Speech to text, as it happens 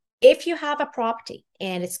If you have a property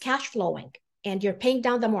and it's cash flowing and you're paying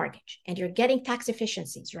down the mortgage and you're getting tax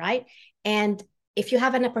efficiencies, right? And if you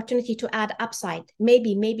have an opportunity to add upside,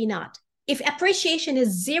 maybe, maybe not. If appreciation is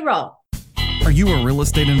zero. Are you a real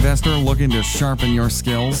estate investor looking to sharpen your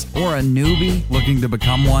skills or a newbie looking to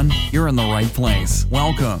become one? You're in the right place.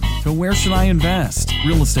 Welcome to Where Should I Invest?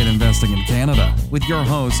 Real Estate Investing in Canada with your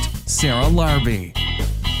host, Sarah Larbi.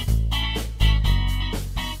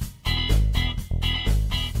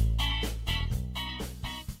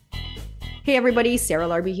 Hey everybody, Sarah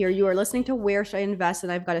Larbi here. You are listening to Where Should I Invest?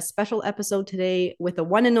 And I've got a special episode today with the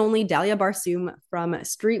one and only Dalia Barsoum from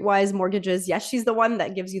Streetwise Mortgages. Yes, she's the one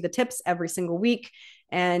that gives you the tips every single week.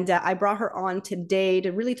 And I brought her on today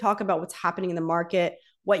to really talk about what's happening in the market,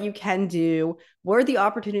 what you can do, where the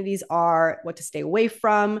opportunities are, what to stay away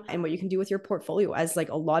from, and what you can do with your portfolio, as like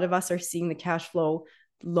a lot of us are seeing the cash flow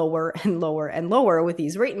lower and lower and lower with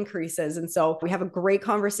these rate increases. And so we have a great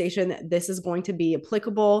conversation. This is going to be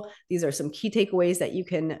applicable. These are some key takeaways that you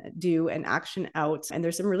can do and action out. And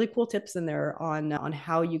there's some really cool tips in there on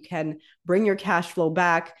how you can bring your cash flow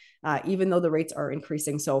back, even though the rates are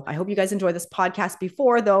increasing. So I hope you guys enjoy this podcast.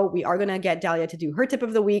 Before though, we are going to get Dalia to do her tip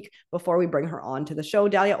of the week before we bring her on to the show.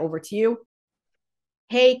 Dalia, over to you.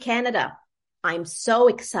 Hey, Canada. I'm so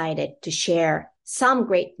excited to share some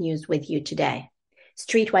great news with you today.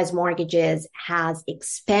 Streetwise Mortgages has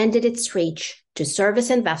expanded its reach to service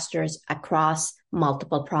investors across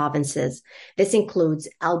multiple provinces. This includes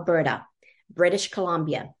Alberta, British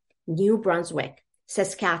Columbia, New Brunswick,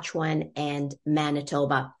 Saskatchewan, and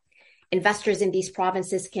Manitoba. Investors in these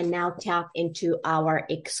provinces can now tap into our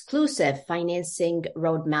exclusive financing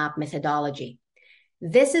roadmap methodology.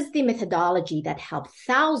 This is the methodology that helped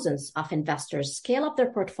thousands of investors scale up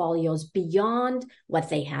their portfolios beyond what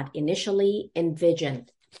they had initially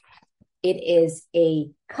envisioned. It is a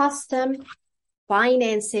custom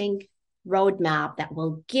financing roadmap that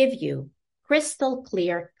will give you crystal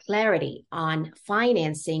clear clarity on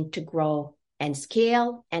financing to grow and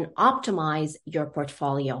scale and optimize your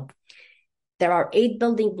portfolio. There are 8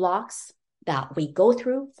 building blocks that we go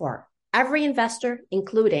through for every investor,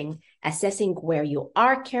 including assessing where you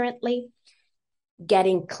are currently,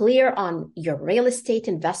 getting clear on your real estate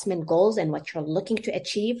investment goals and what you're looking to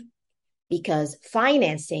achieve, because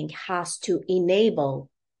financing has to enable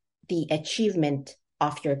the achievement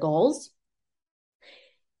of your goals.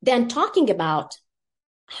 Then talking about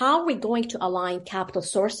how we're going to align capital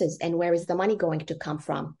sources and where is the money going to come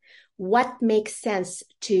from. What makes sense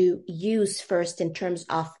to use first in terms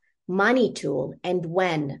of money tool and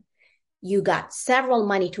when. You got several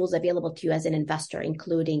money tools available to you as an investor,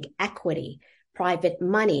 including equity, private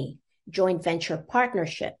money, joint venture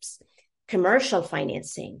partnerships, commercial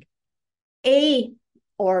financing,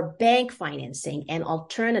 or bank financing, and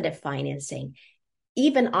alternative financing,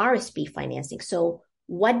 even RSP financing. So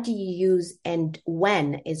what do you use and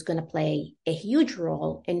when is going to play a huge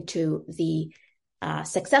role into the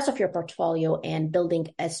success of your portfolio and building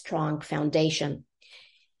a strong foundation.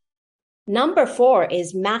 Number 4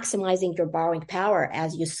 is maximizing your borrowing power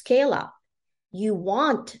as you scale up. You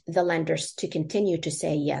want the lenders to continue to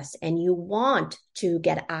say yes, and you want to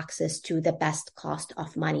get access to the best cost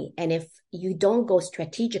of money. And if you don't go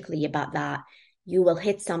strategically about that, you will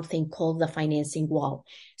hit something called the financing wall.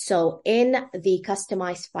 So in the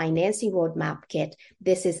customized financing roadmap kit,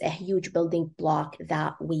 this is a huge building block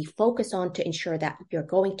that we focus on to ensure that you're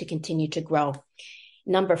going to continue to grow.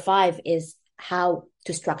 Number 5 is how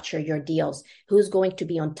to structure your deals. Who's going to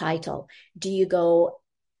be on title? Do you go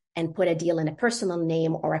and put a deal in a personal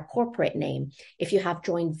name or a corporate name? If you have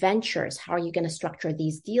joint ventures, how are you going to structure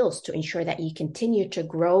these deals to ensure that you continue to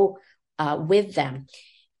grow with them?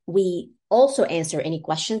 We also answer any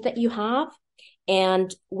questions that you have,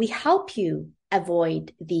 and we help you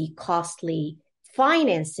avoid the costly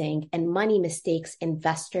financing and money mistakes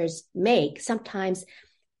investors make, sometimes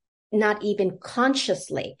not even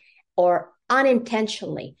consciously or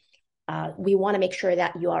unintentionally. We want to make sure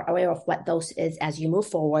that you are aware of what those is as you move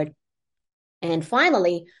forward. And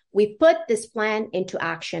finally, we put this plan into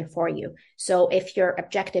action for you. So if your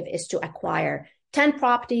objective is to acquire 10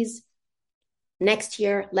 properties next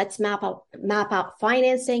year, let's map out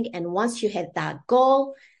financing. And once you hit that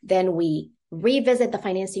goal, then we revisit the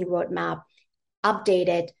financing roadmap, update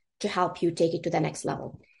it to help you take it to the next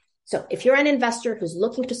level. So if you're an investor who's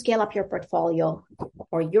looking to scale up your portfolio,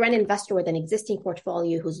 or you're an investor with an existing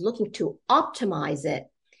portfolio who's looking to optimize it,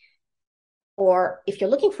 or if you're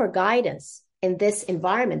looking for guidance in this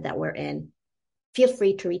environment that we're in, feel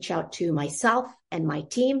free to reach out to myself and my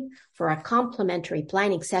team for a complimentary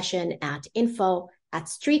planning session at info at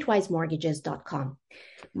streetwisemortgages.com.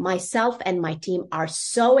 Myself and my team are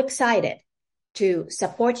so excited to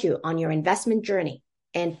support you on your investment journey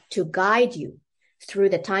and to guide you through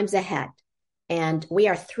the times ahead. And we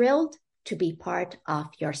are thrilled to be part of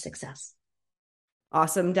your success.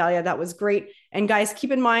 Awesome, Dalia. That was great. And guys,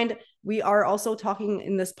 keep in mind, we are also talking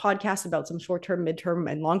in this podcast about some short-term, midterm,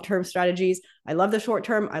 and long-term strategies. I love the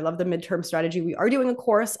short-term. I love the midterm strategy. We are doing a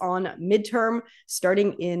course on midterm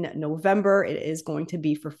starting in November. It is going to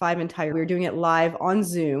be for 5 entire. We're doing it live on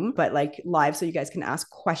Zoom, but like live so you guys can ask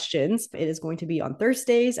questions. It is going to be on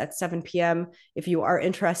Thursdays at 7 p.m. If you are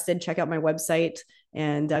interested, check out my website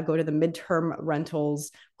and go to the midterm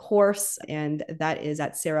rentals course. And that is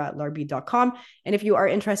at sarahlarbi.com. And if you are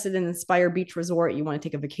interested in Inspire Beach Resort, you want to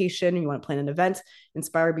take a vacation, you want to plan an event,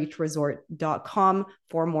 inspirebeachresort.com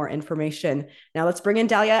for more information. Now let's bring in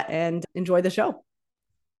Dalia and enjoy the show.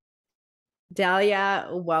 Dalia,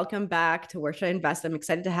 welcome back to Where Should I Invest? I'm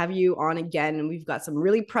excited to have you on again. And we've got some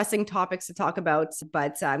really pressing topics to talk about,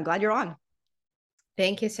 but I'm glad you're on.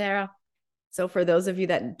 Thank you, Sarah. So for those of you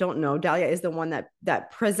that don't know, Dalia is the one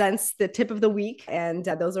that presents the tip of the week. And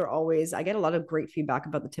those are always, I get a lot of great feedback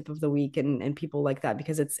about the tip of the week and people like that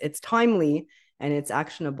because it's timely and it's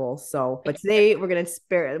actionable. So, but today we're going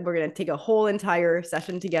to take a whole entire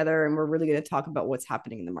session together and we're really going to talk about what's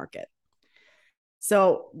happening in the market.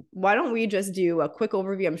 So why don't we just do a quick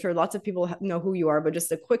overview? I'm sure lots of people know who you are, but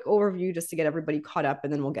just a quick overview just to get everybody caught up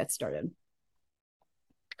and then we'll get started.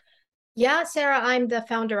 Yeah, Sarah, I'm the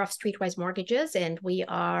founder of Streetwise Mortgages, and we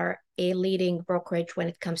are a leading brokerage when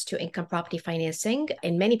it comes to income property financing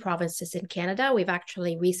in many provinces in Canada. We've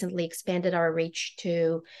actually recently expanded our reach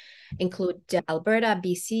to include Alberta,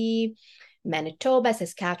 BC, Manitoba,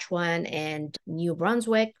 Saskatchewan, and New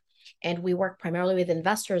Brunswick. And we work primarily with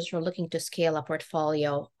investors who are looking to scale a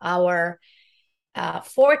portfolio. Our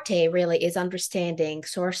forte really is understanding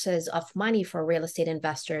sources of money for real estate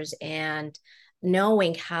investors and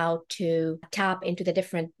knowing how to tap into the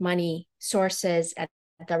different money sources at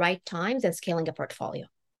the right times and scaling a portfolio.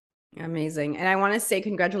 Amazing. And I want to say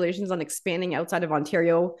congratulations on expanding outside of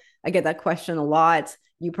Ontario. I get that question a lot.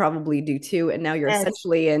 You probably do too. And now you're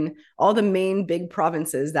essentially in all the main big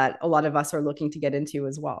provinces that a lot of us are looking to get into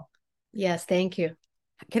as well. Yes, thank you.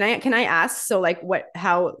 Can I ask, so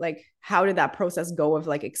how did that process go of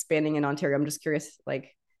like expanding in Ontario? I'm just curious,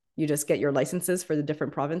 like you just get your licenses for the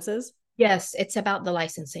different provinces? Yes, it's about the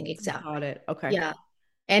licensing. Exactly. Got it. Okay. Yeah.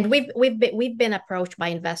 And we've been approached by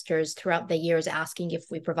investors throughout the years asking if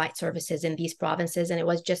we provide services in these provinces. And it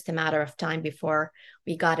was just a matter of time before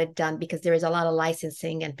we got it done because there is a lot of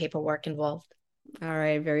licensing and paperwork involved. All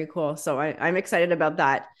right. Very cool. So I'm excited about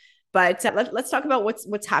that. But let's talk about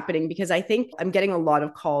what's happening, because I think I'm getting a lot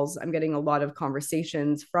of calls. I'm getting a lot of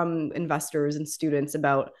conversations from investors and students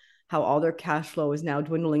about how all their cash flow is now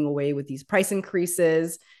dwindling away with these price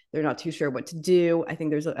increases. They're not too sure what to do. I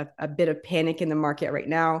think there's a bit of panic in the market right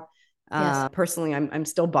now. Yes. Personally, I'm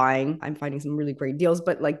still buying. I'm finding some really great deals,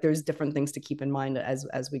 but like there's different things to keep in mind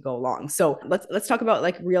as we go along. So let's talk about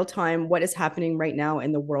like real time, what is happening right now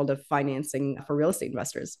in the world of financing for real estate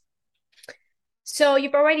investors. So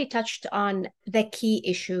you've already touched on the key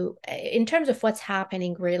issue in terms of what's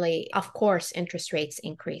happening, really. Of course, interest rates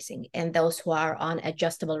increasing, and those who are on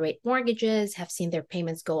adjustable rate mortgages have seen their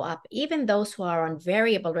payments go up. Even those who are on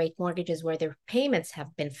variable rate mortgages where their payments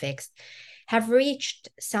have been fixed have reached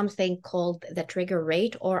something called the trigger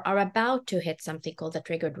rate or are about to hit something called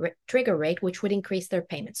the trigger rate, which would increase their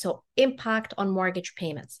payments. So impact on mortgage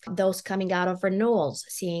payments. Those coming out of renewals,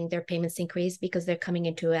 seeing their payments increase because they're coming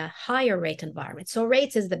into a higher rate environment. So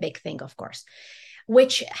rates is the big thing, of course,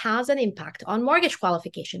 which has an impact on mortgage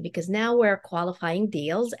qualification because now we're qualifying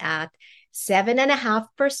deals at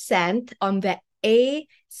 7.5% on the A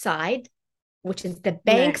side, which is the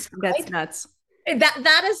bank's side. That's nuts.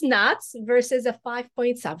 That is nuts versus a 5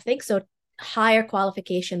 point something. So higher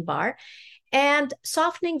qualification bar and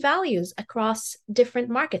softening values across different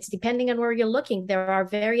markets. Depending on where you're looking, there are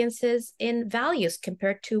variances in values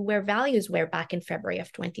compared to where values were back in February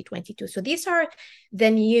of 2022. So these are the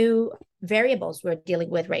new variables we're dealing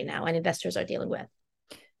with right now and investors are dealing with.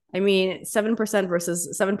 I mean, 7%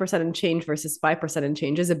 versus 7% and change versus 5% and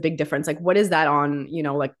change is a big difference. Like, what is that on,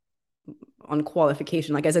 like on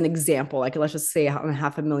qualification? Like as an example, like let's just say on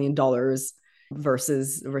 $500,000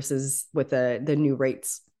 versus with the new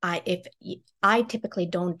rates. I typically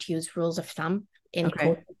don't use rules of thumb in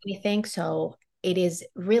anything. So it is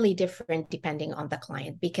really different depending on the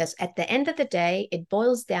client, because at the end of the day, it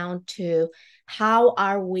boils down to how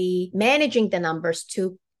are we managing the numbers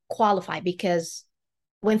to qualify? Because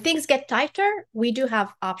when things get tighter, we do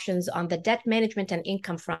have options on the debt management and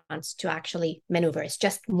income fronts to actually maneuver. It's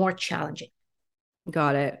just more challenging.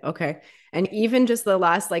 Got it. Okay. And even just the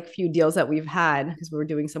last like few deals that we've had, because we were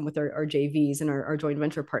doing some with our JVs and our joint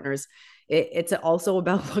venture partners, it's also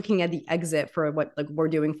about looking at the exit for what like we're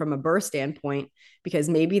doing from a BRRRR standpoint, because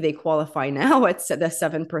maybe they qualify now at the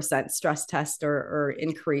 7% stress test or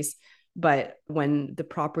increase. But when the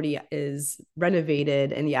property is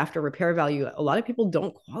renovated and the after repair value, a lot of people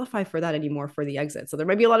don't qualify for that anymore for the exit. So there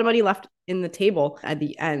might be a lot of money left in the table at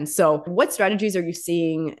the end. So what strategies are you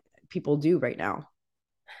seeing people do right now?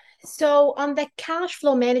 So on the cash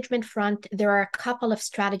flow management front, there are a couple of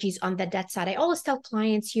strategies on the debt side. I always tell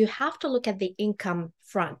clients, you have to look at the income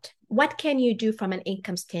front. What can you do from an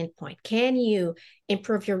income standpoint? Can you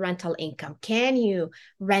improve your rental income? Can you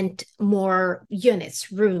rent more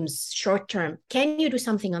units, rooms, short term? Can you do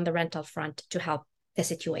something on the rental front to help the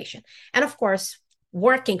situation? And of course,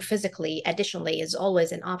 working physically additionally is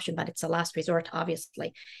always an option, but it's a last resort,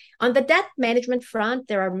 obviously. On the debt management front,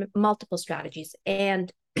 there are multiple strategies.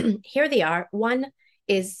 And here they are. One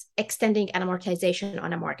is extending an amortization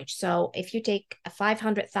on a mortgage. So if you take a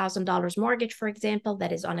 $500,000 mortgage, for example,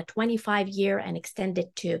 that is on a 25-year and extend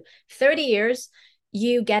it to 30 years,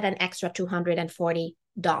 you get an extra $240.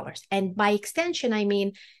 And by extension, I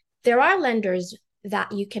mean, there are lenders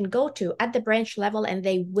that you can go to at the branch level and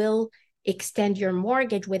they will extend your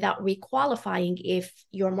mortgage without requalifying if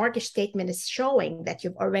your mortgage statement is showing that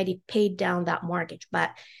you've already paid down that mortgage.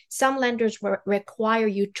 But some lenders require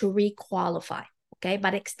you to requalify, okay?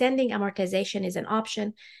 But extending amortization is an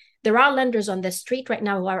option. There are lenders on the street right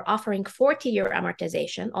now who are offering 40-year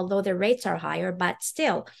amortization, although the rates are higher, but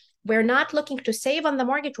still, we're not looking to save on the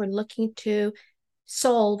mortgage. We're looking to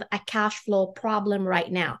solve a cash flow problem right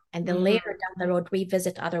now, and then later down the road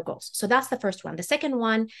revisit other goals. So that's the first one. The second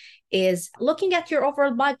one is looking at your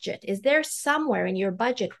overall budget. Is there somewhere in your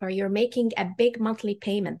budget where you're making a big monthly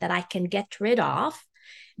payment that I can get rid of?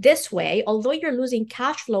 This way, although you're losing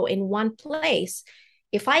cash flow in one place,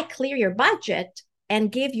 if I clear your budget and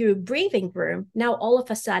give you breathing room, now all of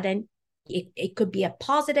a sudden it could be a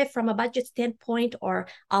positive from a budget standpoint or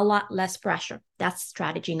a lot less pressure. That's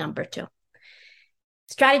strategy number 2.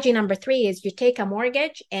 Strategy number 3 is you take a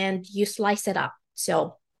mortgage and you slice it up.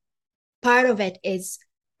 So part of it is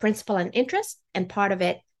principal and interest, and part of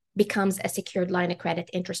it becomes a secured line of credit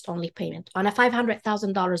interest only payment. On a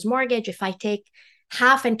 $500,000 mortgage, if I take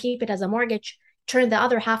half and keep it as a mortgage, turn the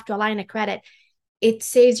other half to a line of credit, it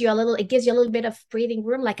saves you a little, it gives you a little bit of breathing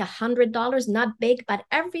room, like $100, not big, but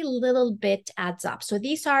every little bit adds up. So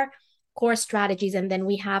these are core strategies. And then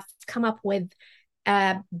we have come up with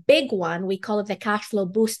a big one. We call it the cash flow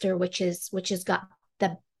booster, which has got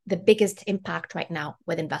the biggest impact right now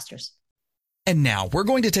with investors. And now we're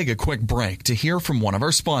going to take a quick break to hear from one of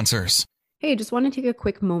our sponsors. Hey, just want to take a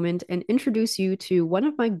quick moment and introduce you to one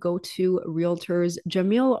of my go-to realtors,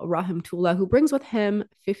 Jamil Rahimtullah, who brings with him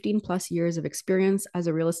 15 plus years of experience as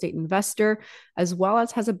a real estate investor, as well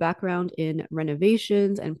as has a background in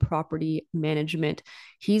renovations and property management.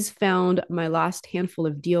 He's found my last handful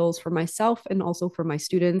of deals for myself and also for my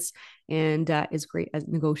students, and is great at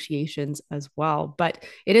negotiations as well. But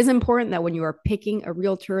it is important that when you are picking a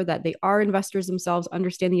realtor that they are investors themselves,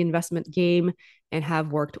 understand the investment game, and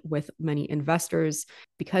have worked with many investors,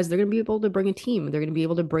 because they're going to be able to bring a team. They're going to be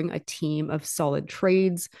able to bring a team of solid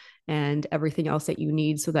trades and everything else that you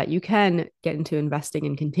need so that you can get into investing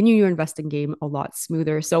and continue your investing game a lot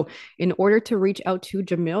smoother. So in order to reach out to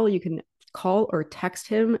Jamil, you can call or text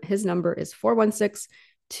him. His number is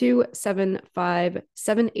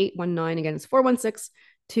 416-275-7819. Again, it's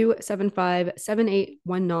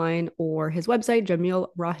 416-275-7819, or his website,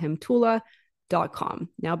 jamilrahimtullah.com.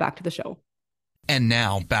 Now back to the show. And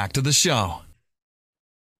now back to the show.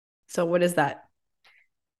 So what is that?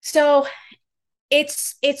 So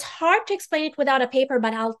it's hard to explain it without a paper,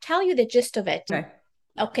 but I'll tell you the gist of it.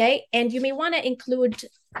 Okay. And you may want to include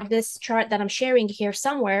this chart that I'm sharing here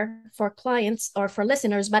somewhere for clients or for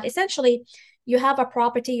listeners, but essentially you have a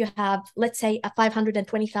property, you have, let's say, a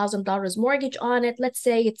 $520,000 mortgage on it. Let's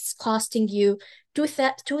say it's costing you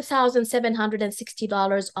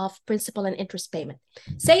 $2,760 of principal and interest payment.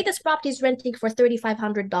 Say this property is renting for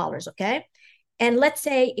 $3,500, okay? And let's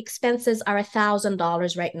say expenses are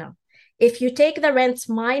 $1,000 right now. If you take the rents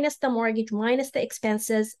minus the mortgage, minus the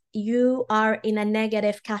expenses, you are in a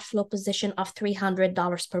negative cash flow position of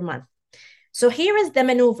 $300 per month. So here is the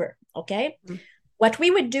maneuver, okay? Mm-hmm. What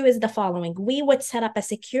we would do is the following. We would set up a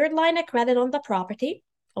secured line of credit on the property,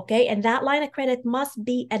 okay? And that line of credit must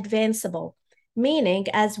be advanceable, meaning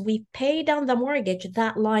as we pay down the mortgage,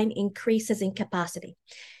 that line increases in capacity.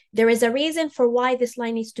 There is a reason for why this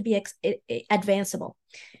line needs to be advanceable.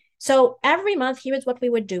 So every month, here's what we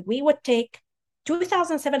would do. We would take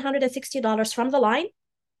 $2,760 from the line,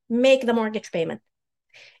 make the mortgage payment.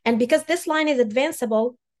 And because this line is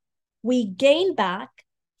advanceable, we gain back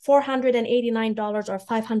 $489 or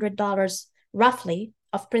 $500 roughly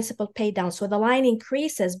of principal pay down. So the line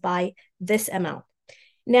increases by this amount.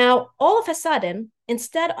 Now, all of a sudden,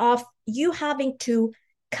 instead of you having to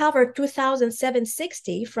cover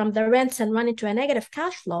 $2,760 from the rents and run into a negative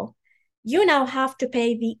cash flow, you now have to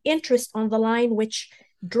pay the interest on the line, which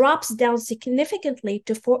drops down significantly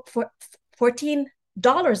to $14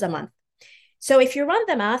 a month. So if you run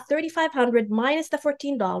the math, $3,500 minus the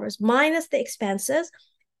 $14 minus the expenses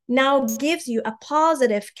now gives you a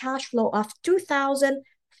positive cash flow of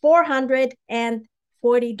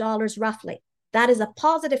 $2,440 roughly. That is a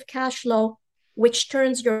positive cash flow, which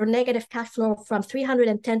turns your negative cash flow from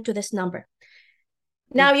 310 to this number.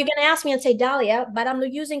 Now you're going to ask me and say, Dalia, but I'm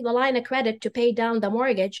using the line of credit to pay down the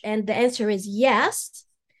mortgage. And the answer is yes.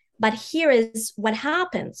 But here is what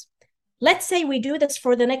happens. Let's say we do this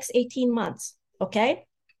for the next 18 months, okay?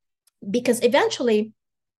 Because eventually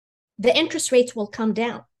the interest rates will come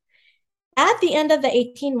down. At the end of the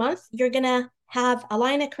 18 months, you're going to have a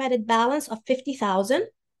line of credit balance of $50,000.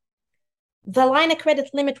 The line of credit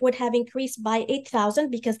limit would have increased by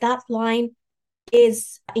 $8,000 because that line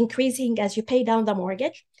is increasing as you pay down the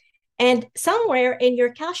mortgage. And somewhere in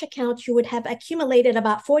your cash account, you would have accumulated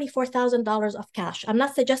about $44,000 of cash. I'm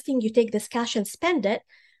not suggesting you take this cash and spend it,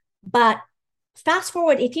 but fast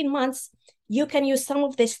forward 18 months, you can use some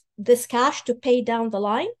of this cash to pay down the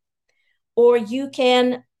line, or you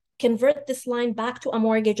can convert this line back to a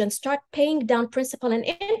mortgage and start paying down principal and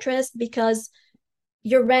interest because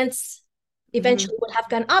your rents eventually would have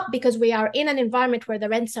gone up because we are in an environment where the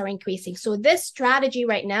rents are increasing. So this strategy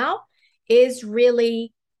right now is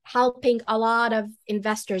really helping a lot of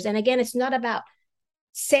investors. And again, it's not about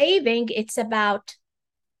saving, it's about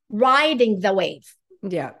riding the wave.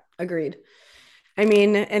 Yeah, agreed. I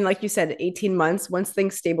mean, and like you said, 18 months, once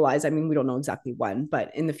things stabilize, I mean, we don't know exactly when,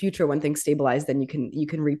 but in the future, when things stabilize, then you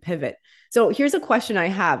can repivot. So here's a question I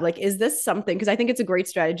have, like, is this something, because I think it's a great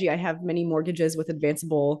strategy. I have many mortgages with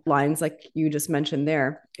advanceable lines, like you just mentioned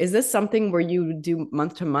there. Is this something where you do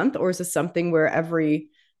month to month, or is this something where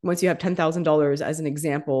once you have $10,000 as an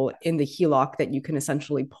example in the HELOC that you can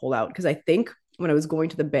essentially pull out? Because I think when I was going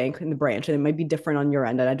to the bank in the branch, and it might be different on your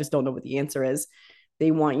end, and I just don't know what the answer is,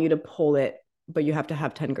 they want you to pull it, but you have to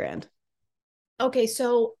have 10 grand. Okay,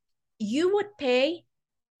 so you would pay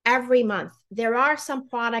every month. There are some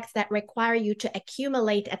products that require you to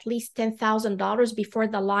accumulate at least $10,000 before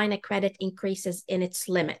the line of credit increases in its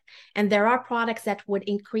limit. And there are products that would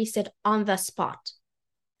increase it on the spot.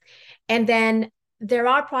 And then there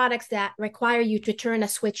are products that require you to turn a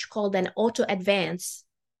switch called an auto advance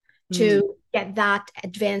to get that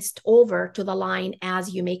advanced over to the line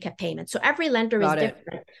as you make a payment. So every lender is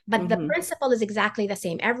different, but the principle is exactly the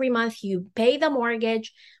same. Every month you pay the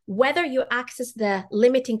mortgage, whether you access the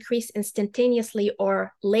limit increase instantaneously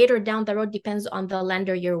or later down the road depends on the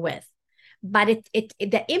lender you're with. But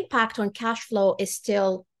the impact on cash flow is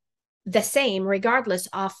still the same regardless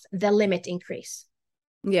of the limit increase.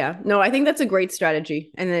 Yeah, no, I think that's a great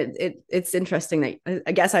strategy. And it's interesting that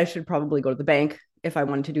I guess I should probably go to the bank if I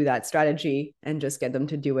wanted to do that strategy and just get them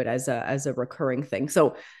to do it as a recurring thing.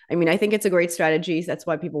 So, I mean, I think it's a great strategy. That's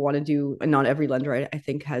why people want to do, and not every lender I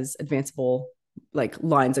think has advanceable like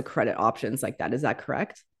lines of credit options like that. Is that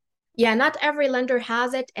correct? Yeah, not every lender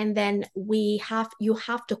has it. And then you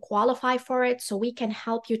have to qualify for it. So we can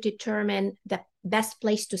help you determine the best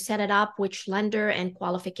place to set it up, which lender and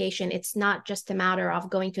qualification. It's not just a matter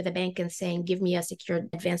of going to the bank and saying, give me a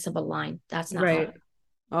secured advanceable line. That's not right. hard.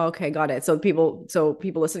 Okay, got it. So people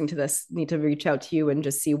listening to this need to reach out to you and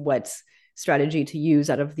just see what strategy to use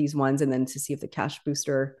out of these ones, and then to see if the cash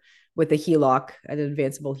booster with the HELOC, an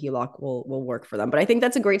advanceable HELOC will work for them. But I think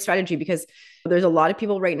that's a great strategy because there's a lot of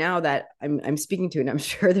people right now that I'm speaking to, and I'm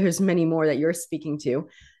sure there's many more that you're speaking to,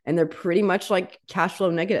 and they're pretty much like cash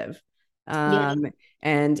flow negative. Yeah.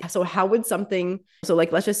 And so how would so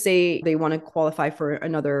like, let's just say they want to qualify for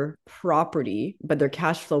another property, but they're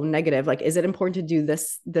cash flow negative. Like, is it important to do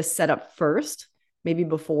this setup first, maybe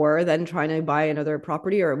before then trying to buy another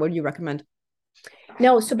property, or what do you recommend?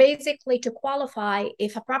 No, so basically to qualify,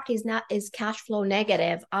 if a property is cash flow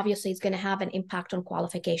negative, obviously it's going to have an impact on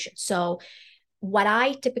qualification. So what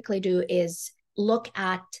I typically do is look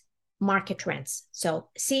at market rents. So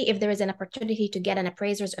see if there is an opportunity to get an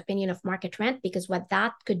appraiser's opinion of market rent, because what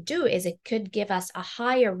that could do is it could give us a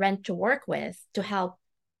higher rent to work with to help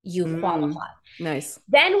you qualify. Nice.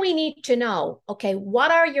 Then we need to know, okay,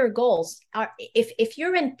 what are your goals? If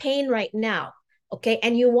you're in pain right now, okay,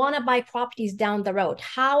 and you want to buy properties down the road,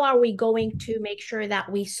 how are we going to make sure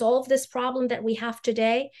that we solve this problem that we have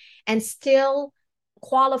today and still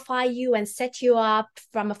qualify you and set you up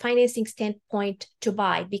from a financing standpoint to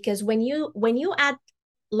buy? Because when you add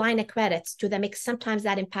line of credits to the mix, sometimes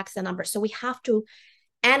that impacts the number. So we have to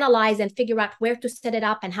analyze and figure out where to set it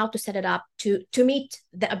up and how to set it up to meet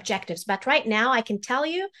the objectives. But right now, I can tell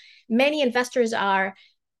you, many investors are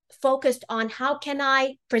focused on how can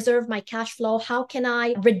I preserve my cash flow? How can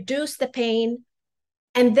I reduce the pain?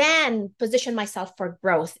 And then position myself for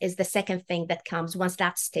growth is the second thing that comes once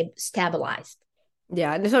that's stabilized.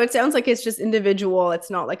 Yeah. So it sounds like it's just individual.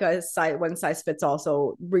 It's not like a one size fits all.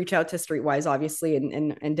 So reach out to Streetwise, obviously,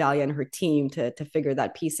 and Dalia and her team to figure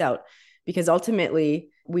that piece out. Because ultimately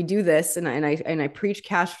we do this and I preach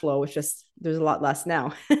cash flow. It's just there's a lot less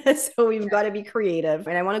now. So we've got to be creative.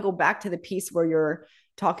 And I want to go back to the piece where you're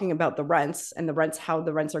talking about the rents and how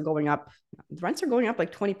the rents are going up. The rents are going up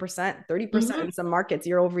like 20%, 30% in some markets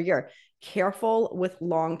year over year. Careful with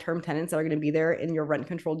long-term tenants that are going to be there in your rent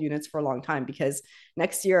controlled units for a long time, because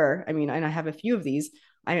next year, I mean, and I have a few of these,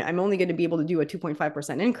 I'm only going to be able to do a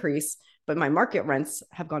 2.5% increase, but my market rents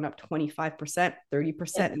have gone up 25%,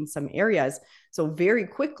 30% in some areas. So very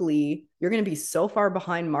quickly, you're going to be so far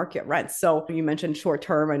behind market rents. So you mentioned short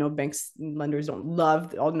term. I know lenders don't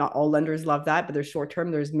love, not all lenders love that, but there's short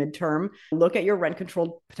term, there's midterm. Look at your rent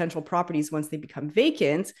controlled potential properties once they become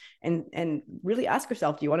vacant and really ask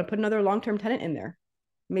yourself, do you want to put another long-term tenant in there?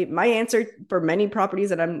 My answer for many properties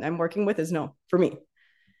that I'm working with is no, for me.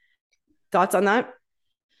 Thoughts on that?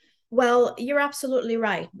 Well, you're absolutely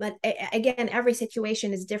right. But again, every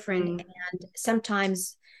situation is different. And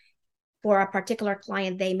sometimes for a particular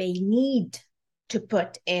client, they may need to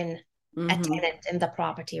put in a tenant in the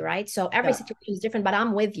property, right? So every situation is different, but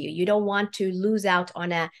I'm with you. You don't want to lose out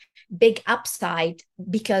on a big upside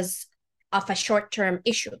because of a short-term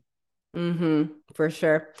issue. For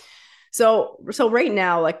sure. So right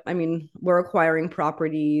now, like, I mean, we're acquiring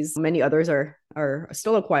properties. Many others are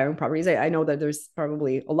still acquiring properties. I know that there's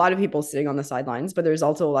probably a lot of people sitting on the sidelines, but there's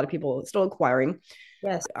also a lot of people still acquiring.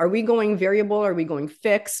 Yes. Are we going variable? Are we going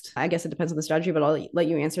fixed? I guess it depends on the strategy, but I'll let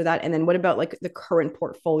you answer that. And then what about like the current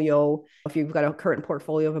portfolio? If you've got a current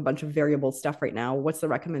portfolio of a bunch of variable stuff right now, what's the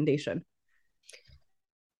recommendation?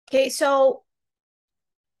 Okay, so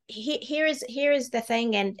here is the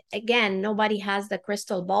thing, and again, nobody has the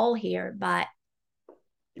crystal ball here, but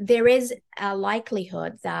there is a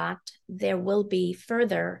likelihood that there will be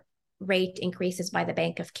further rate increases by the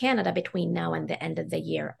Bank of Canada between now and the end of the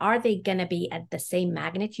year. Are they going to be at the same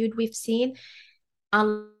magnitude we've seen?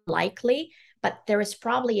 Unlikely, but there is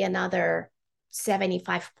probably another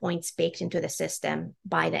 75 points baked into the system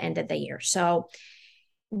by the end of the year. So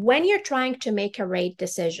when you're trying to make a rate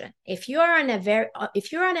decision, if you're on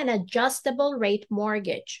an adjustable rate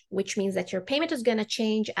mortgage, which means that your payment is going to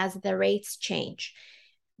change as the rates change,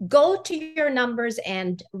 go to your numbers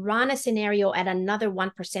and run a scenario at another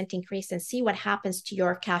 1% increase and see what happens to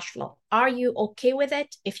your cash flow. Are you okay with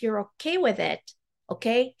it? If you're okay with it,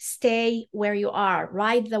 okay, stay where you are,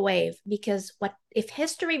 ride the wave, because if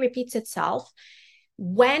history repeats itself,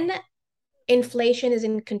 when inflation is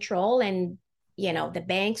in control and the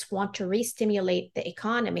banks want to re-stimulate the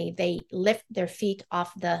economy, they lift their feet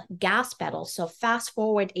off the gas pedal. So fast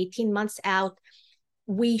forward 18 months out,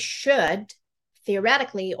 we should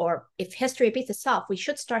theoretically, or if history repeats itself, we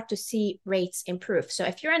should start to see rates improve. So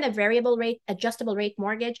if you're in a variable rate, adjustable rate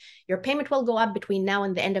mortgage, your payment will go up between now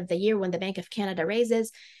and the end of the year when the Bank of Canada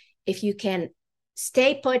raises. If you can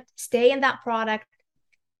stay in that product,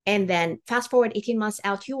 and then fast forward 18 months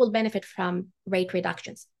out, you will benefit from rate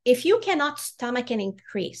reductions. If you cannot stomach an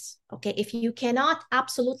increase, okay, if you cannot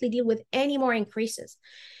absolutely deal with any more increases,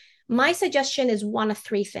 my suggestion is one of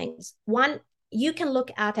three things. One, you can look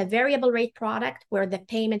at a variable rate product where the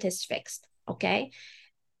payment is fixed, okay?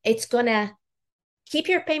 It's going to keep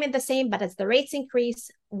your payment the same, but as the rates increase,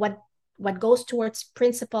 what goes towards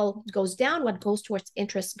principal goes down, what goes towards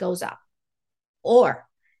interest goes up. Or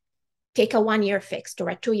take a 1-year fixed or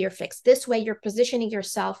a 2-year fixed. This way, you're positioning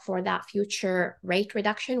yourself for that future rate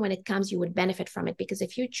reduction. When it comes, you would benefit from it. Because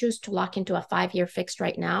if you choose to lock into a 5-year fixed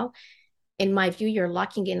right now, in my view, you're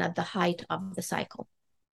locking in at the height of the cycle.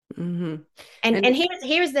 And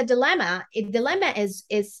here's the dilemma. The dilemma is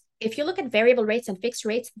if you look at variable rates and fixed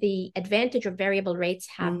rates, the advantage of variable rates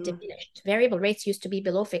have diminished. Variable rates used to be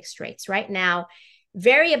below fixed rates. Right now,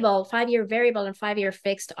 5-year variable and 5-year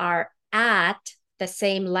fixed are at the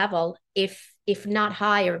same level if if not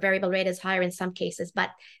higher, variable rate is higher in some cases, but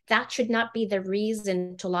that should not be the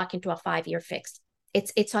reason to lock into a 5-year fixed.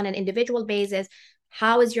 It's on an individual basis.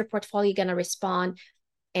 How is your portfolio going to respond?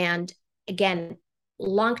 And again,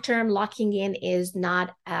 long-term locking in is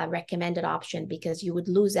not a recommended option because you would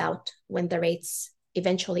lose out when the rates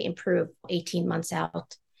eventually improve 18 months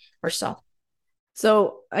out or so.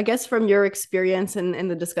 So I guess from your experience and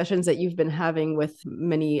the discussions that you've been having with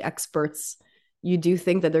many experts, you do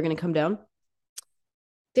think that they're going to come down?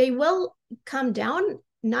 They will come down,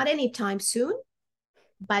 not anytime soon,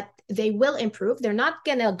 but they will improve. They're not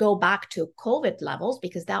going to go back to COVID levels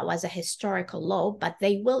because that was a historical low, but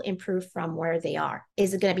they will improve from where they are.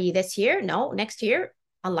 Is it going to be this year? No. Next year?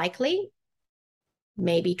 Unlikely.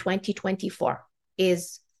 Maybe 2024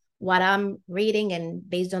 is what I'm reading and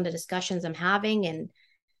based on the discussions I'm having and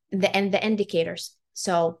the indicators.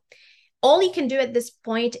 So all you can do at this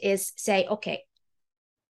point is say, okay,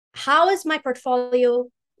 how is my portfolio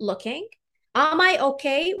looking? Am I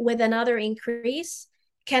okay with another increase?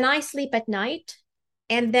 Can I sleep at night?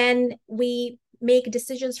 And then we make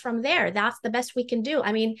decisions from there. That's the best we can do.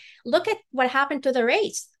 I mean, look at what happened to the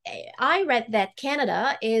rates. I read that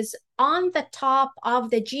Canada is on the top of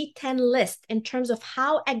the G10 list in terms of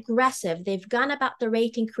how aggressive they've gone about the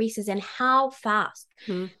rate increases and how fast.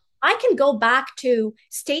 I can go back to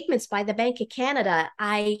statements by the Bank of Canada.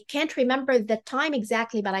 I can't remember the time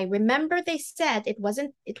exactly, but I remember they said it was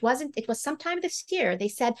sometime this year. They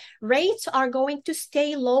said rates are going to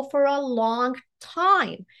stay low for a long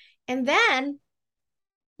time. And then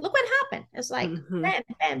look what happened. It's like bam,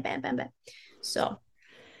 bam, bam, bam, bam. So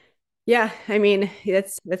yeah, I mean,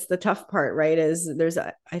 that's the tough part, right? Is there's,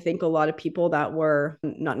 I think, a lot of people that were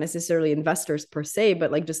not necessarily investors per se,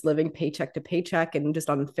 but like just living paycheck to paycheck and just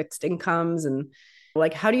on fixed incomes. And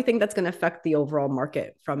like, how do you think that's going to affect the overall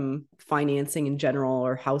market from financing in general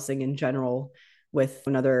or housing in general with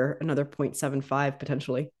another 0.75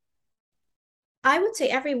 potentially? I would say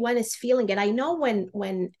everyone is feeling it. I know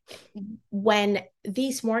when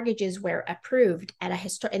these mortgages were approved at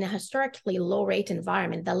in a historically low rate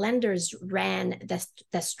environment, the lenders ran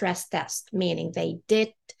the stress test, meaning they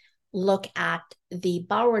did look at the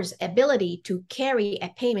borrower's ability to carry a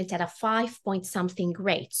payment at a 5 something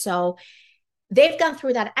rate. So they've gone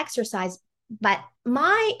through that exercise. But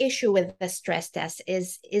my issue with the stress test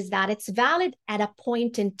is that it's valid at a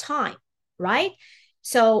point in time, right?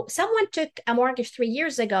 So someone took a mortgage 3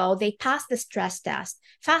 years ago, they passed the stress test.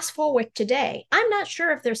 Fast forward today, I'm not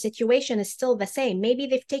sure if their situation is still the same. Maybe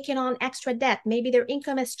they've taken on extra debt. Maybe their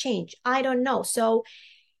income has changed. I don't know. So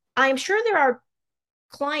I'm sure there are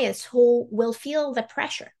clients who will feel the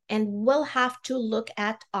pressure and will have to look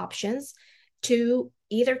at options to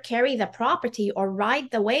either carry the property or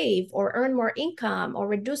ride the wave or earn more income or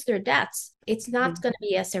reduce their debts. It's not going to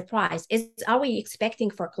be a surprise. Are we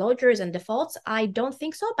expecting foreclosures and defaults? I don't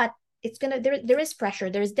think so, but it's going to, there is pressure.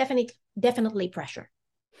 There is definitely pressure.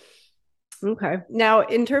 Okay. Now,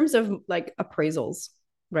 in terms of like appraisals,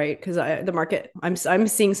 right? Because the market, I'm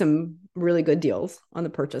seeing some really good deals on the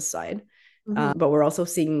purchase side. But we're also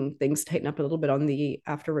seeing things tighten up a little bit on the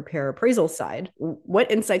after repair appraisal side.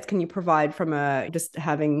 What insights can you provide from just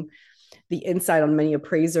having the insight on many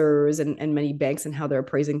appraisers and many banks and how they're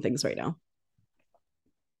appraising things right now?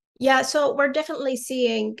 Yeah, so we're definitely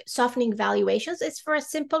seeing softening valuations. It's for a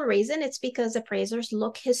simple reason. It's because appraisers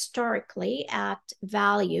look historically at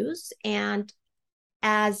values. And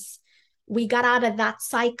as we got out of that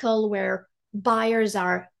cycle where buyers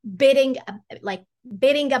are bidding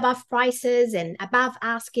above prices and above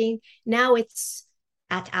asking, now it's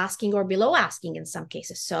at asking or below asking in some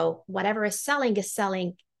cases. So whatever is selling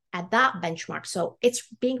at that benchmark. So it's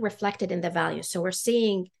being reflected in the value. So we're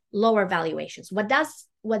seeing lower valuations. What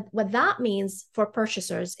that means for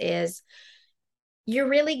purchasers is you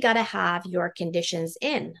really got to have your conditions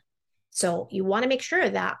in. So you want to make sure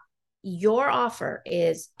that your offer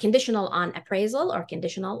is conditional on appraisal or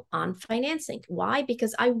conditional on financing. Why?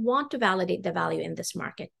 Because I want to validate the value in this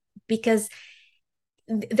market, because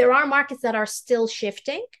there are markets that are still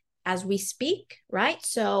shifting as we speak, right?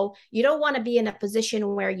 So you don't want to be in a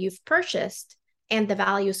position where you've purchased and the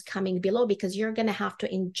value is coming below, because you're going to have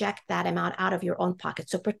to inject that amount out of your own pocket.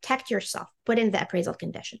 So protect yourself, put in the appraisal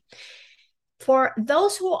condition. For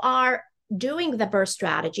those who are doing the BRRRR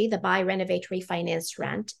strategy, the buy, renovate, refinance,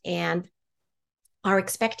 rent, and are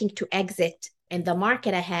expecting to exit in the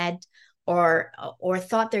market ahead, or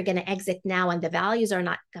thought they're going to exit now and the values are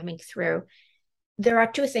not coming through, there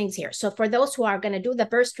are two things here. So for those who are going to do the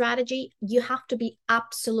BRRRR strategy, you have to be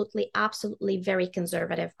absolutely very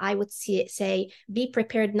conservative. I would say be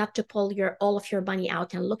prepared not to pull all of your money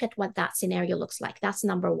out and look at what that scenario looks like. That's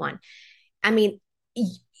number one. I mean,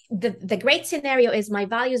 the great scenario is my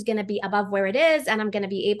value is going to be above where it is, and I'm going to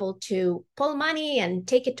be able to pull money and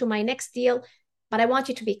take it to my next deal. But I want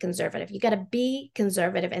you to be conservative. You got to be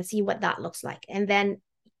conservative and see what that looks like. And then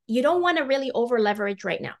you don't want to really over leverage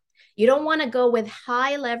right now. You don't want to go with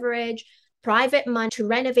high leverage, private money to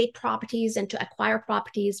renovate properties and to acquire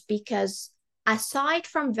properties, because aside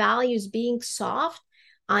from values being soft,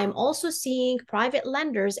 I'm also seeing private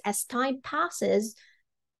lenders, as time passes,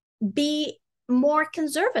 be more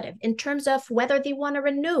conservative in terms of whether they want to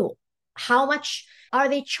renew, how much are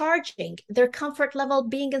they charging, their comfort level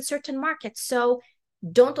being in certain markets. So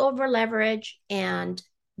don't over leverage and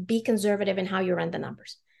be conservative in how you run the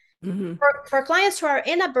numbers. Mm-hmm. For clients who are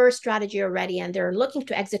in a burst strategy already and they're looking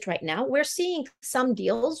to exit right now, we're seeing some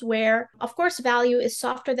deals where, of course, value is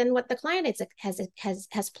softer than what the client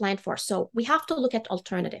has planned for. So we have to look at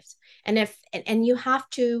alternatives, and you have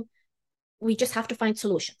to. We just have to find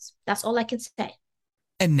solutions. That's all I can say.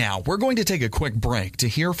 And now we're going to take a quick break to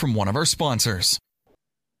hear from one of our sponsors.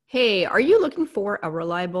 Hey, are you looking for a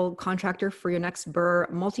reliable contractor for your next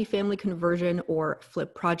BRRRR, multifamily conversion, or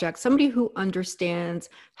flip project? Somebody who understands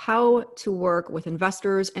how to work with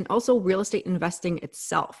investors and also real estate investing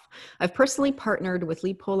itself. I've personally partnered with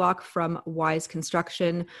Lee Pollock from Wise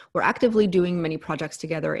Construction. We're actively doing many projects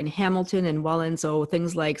together in Hamilton and Welland, so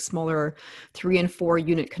things like smaller 3 and 4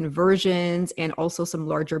 unit conversions, and also some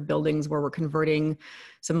larger buildings where we're converting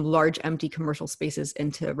some large empty commercial spaces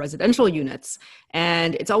into residential units.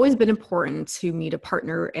 And it's always been important to meet a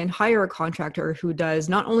partner and hire a contractor who does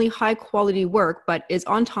not only high quality work, but is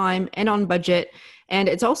on time and on budget. And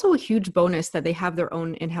it's also a huge bonus that they have their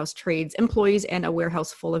own in-house trades, employees, and a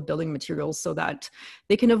warehouse full of building materials so that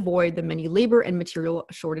they can avoid the many labor and material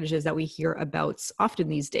shortages that we hear about often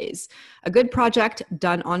these days. A good project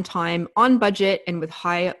done on time, on budget, and with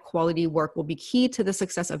high quality work will be key to the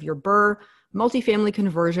success of your BRRRR, multifamily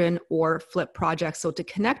conversion, or flip project. So to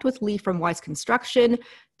connect with Lee from Wise Construction,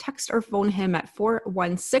 text or phone him at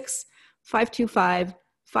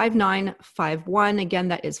 416-525-5951. Again,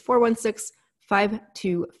 that is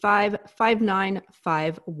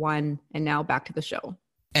 416-525-5951. And now back to the show.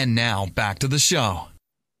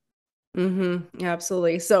 Mm-hmm. Yeah,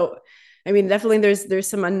 absolutely. So, I mean, definitely there's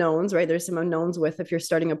some unknowns, right? There's some unknowns with, if you're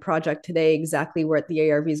starting a project today, exactly what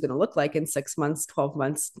the ARV is going to look like in 6 months, 12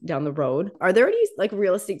 months down the road. Are there any like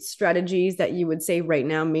real estate strategies that you would say right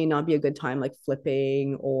now may not be a good time, like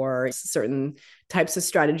flipping, or certain types of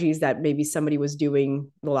strategies that maybe somebody was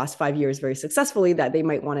doing the last 5 years very successfully that they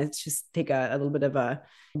might want to just take a little bit of a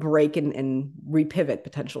break and repivot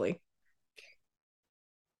potentially?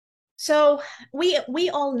 So we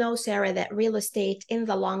all know, Sarah, that real estate in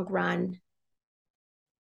the long run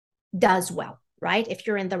does well, right? If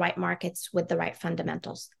you're in the right markets with the right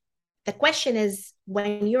fundamentals. The question is,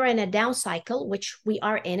 when you're in a down cycle, which we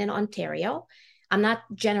are in Ontario, I'm not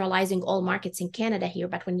generalizing all markets in Canada here,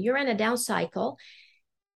 but when you're in a down cycle,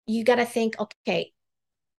 you got to think, okay,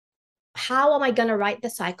 how am I going to ride the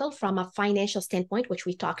cycle from a financial standpoint, which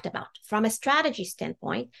we talked about, from a strategy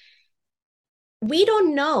standpoint? We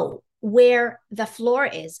don't know where the floor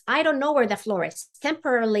is. I don't know where the floor is.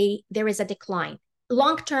 Temporarily, there is a decline.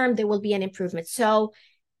 Long term, there will be an improvement. So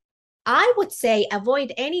I would say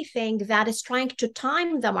avoid anything that is trying to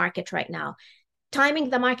time the market right now. Timing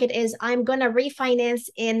the market is, I'm going to refinance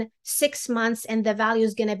in 6 months and the value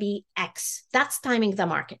is going to be X. That's timing the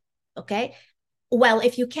market. Okay. Well,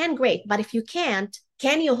 if you can, great. But if you can't,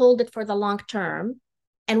 can you hold it for the long term?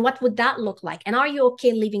 And what would that look like? And are you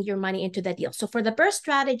okay leaving your money into the deal? So for the burst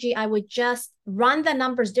strategy, I would just run the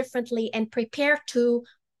numbers differently and prepare to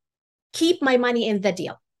keep my money in the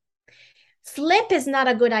deal. Flip is not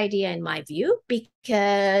a good idea in my view,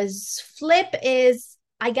 because flip is,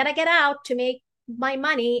 I got to get out to make my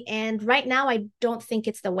money. And right now, I don't think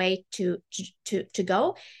it's the way to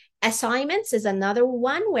go. Assignments is another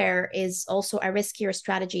one where is also a riskier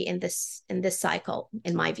strategy in this cycle,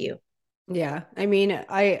 in my view. Yeah. I mean,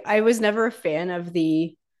 I was never a fan of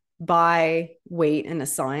the buy, wait, and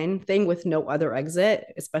assign thing with no other exit,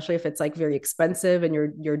 especially if it's like very expensive and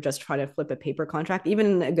you're just trying to flip a paper contract. Even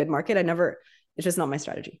in a good market, it's just not my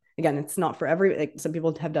strategy. Again, it's not for like some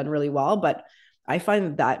people have done really well, but I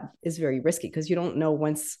find that is very risky because you don't know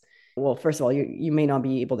well, first of all, you may not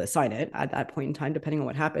be able to assign it at that point in time, depending on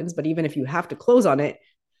what happens. But even if you have to close on it,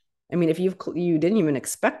 I mean, if you didn't even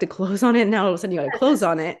expect to close on it, now all of a sudden you got to close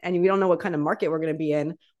on it, and we don't know what kind of market we're going to be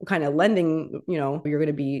in, what kind of lending, you're going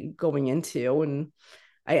to be going into. And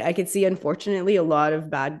I could see, unfortunately, a lot of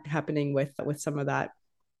bad happening with some of that.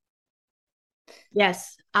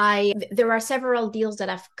 Yes, there are several deals that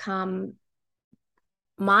have come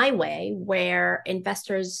my way where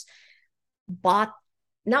investors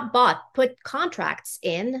put contracts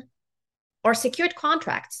in or secured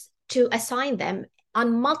contracts to assign them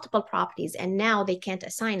on multiple properties, and now they can't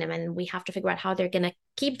assign them, and we have to figure out how they're going to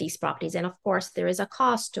keep these properties. And of course there is a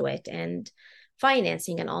cost to it, and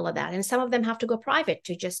financing and all of that, and some of them have to go private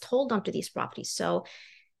to just hold on to these properties. So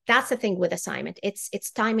that's the thing with assignment.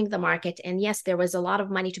 It's timing the market, and yes, there was a lot of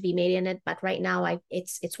money to be made in it, but right now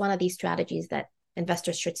it's one of these strategies that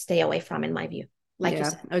investors should stay away from, in my view. Like you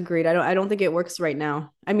said. Agreed. I don't think it works right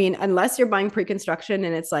now. I mean, unless you're buying pre-construction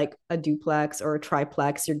and it's like a duplex or a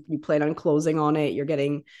triplex, you plan on closing on it, you're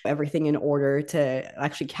getting everything in order to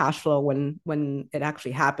actually cash flow when it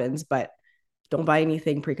actually happens. But don't buy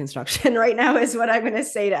anything pre-construction right now is what I'm going to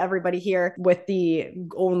say to everybody here, with the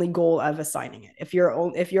only goal of assigning it. If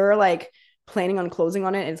you're like planning on closing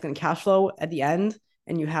on it and it's going to cash flow at the end,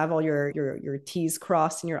 and you have all your T's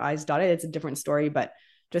crossed and your I's dotted, it's a different story. But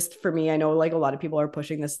just for me, I know like a lot of people are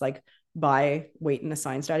pushing this like buy, wait, and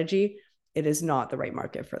assign strategy. It is not the right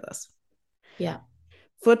market for this. Yeah.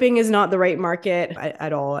 Flipping is not the right market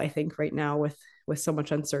at all, I think, right now with so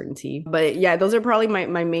much uncertainty. But yeah, those are probably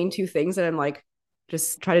my main two things that I'm like,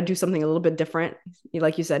 just try to do something a little bit different.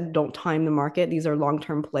 Like you said, don't time the market. These are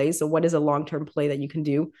long-term plays. So what is a long-term play that you can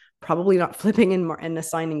do? Probably not flipping and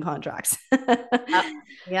assigning contracts.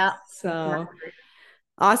 Yeah. So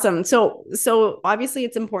awesome. So obviously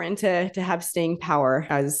it's important to have staying power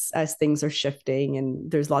as things are shifting,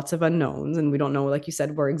 and there's lots of unknowns, and we don't know, like you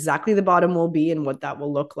said, where exactly the bottom will be and what that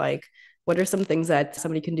will look like. What are some things that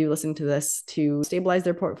somebody can do listening to this to stabilize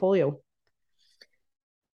their portfolio?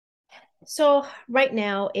 So right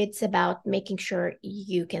now it's about making sure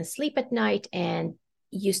you can sleep at night and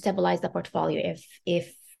you stabilize the portfolio.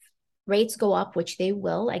 If rates go up, which they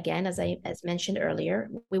will, again, as mentioned earlier,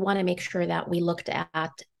 we want to make sure that we looked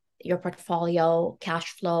at your portfolio,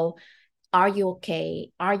 cash flow. Are you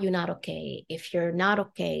okay? Are you not okay? If you're not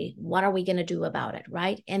okay, what are we going to do about it,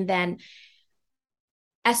 right? And then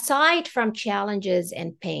aside from challenges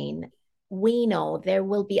and pain, we know there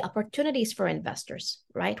will be opportunities for investors,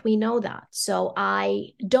 right? We know that. So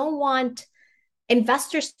I don't want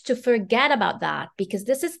investors to forget about that, because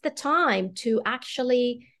this is the time to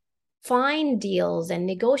actually find deals and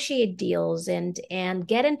negotiate deals and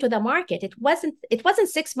get into the market. It wasn't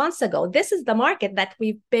 6 months ago. This is the market that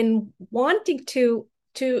we've been wanting to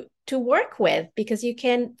work with, because you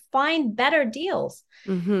can find better deals.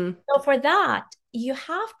 Mm-hmm. So for that, you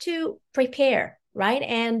have to prepare, right?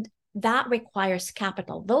 And that requires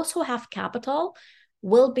capital. Those who have capital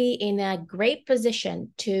will be in a great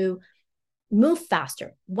position to move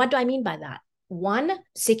faster. What do I mean by that? One,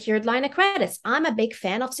 secured line of credits. I'm a big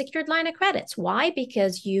fan of secured line of credits. Why?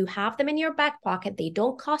 Because you have them in your back pocket. They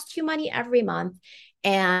don't cost you money every month.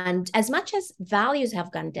 And as much as values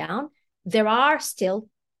have gone down, there are still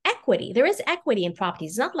equity. There is equity in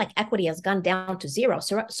properties. It's not like equity has gone down to zero.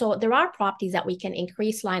 So there are properties that we can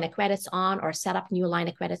increase line of credits on or set up new line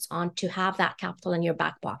of credits on to have that capital in your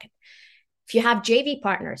back pocket. If you have JV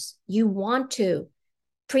partners, you want to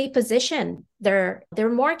pre-position their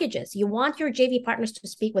mortgages. You want your JV partners to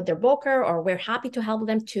speak with their broker, or we're happy to help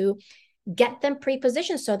them to get them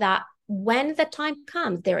pre-positioned so that when the time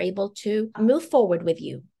comes, they're able to move forward with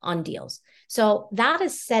you on deals. So that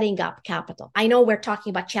is setting up capital. I know we're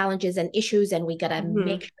talking about challenges and issues, and we got to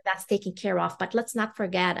make sure that's taken care of, but let's not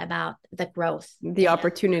forget about the growth, the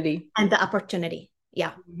opportunity. And the opportunity.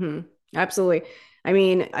 Yeah. Mm-hmm. Absolutely. I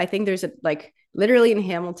mean, I think there's literally in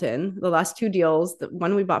Hamilton, the last two deals, the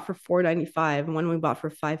one we bought for $495 and one we bought for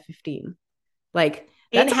 $515. Like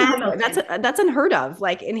that's unheard of.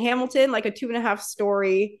 Like in Hamilton, like a 2.5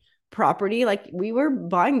 story property, like we were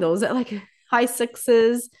buying those at like high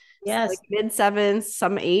sixes, yes, like mid sevens,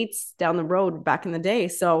 some eights down the road back in the day.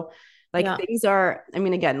 So things are, I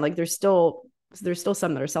mean, again, like there's still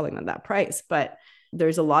some that are selling at that price, but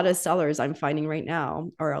there's a lot of sellers I'm finding right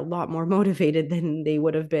now are a lot more motivated than they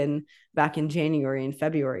would have been back in January and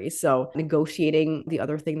February. So negotiating, the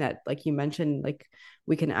other thing that, like you mentioned, like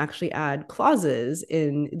we can actually add clauses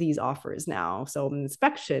in these offers now. So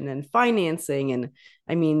inspection and financing, and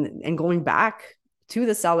I mean, and going back to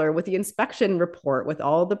the seller with the inspection report with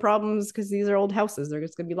all the problems, because these are old houses,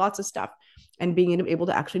 there's going to be lots of stuff. And being able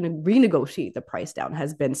to actually renegotiate the price down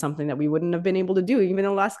has been something that we wouldn't have been able to do even in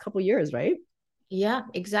the last couple of years, right? Yeah,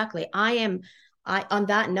 exactly. On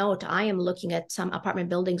that note, I am looking at some apartment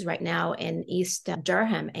buildings right now in East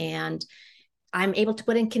Durham, and I'm able to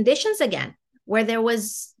put in conditions again where there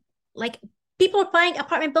was like people are buying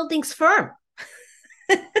apartment buildings firm.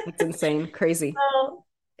 It's insane, crazy. So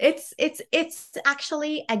it's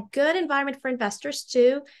actually a good environment for investors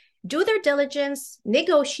to do their diligence,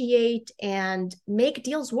 negotiate, and make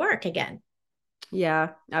deals work again. Yeah,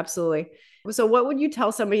 absolutely. So what would you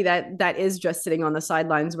tell somebody that is just sitting on the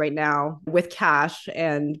sidelines right now with cash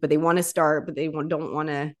but they want to start, but don't want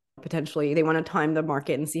to potentially, they want to time the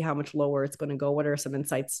market and see how much lower it's going to go? What are some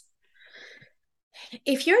insights?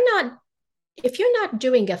 If you're not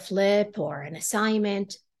doing a flip or an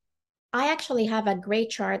assignment, I actually have a great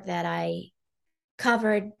chart that I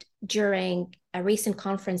covered during a recent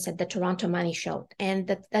conference at the Toronto Money Show. And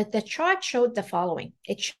the chart showed the following.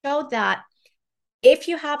 It showed that if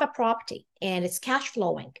you have a property and it's cash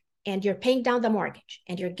flowing and you're paying down the mortgage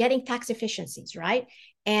and you're getting tax efficiencies, right?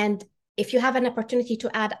 And if you have an opportunity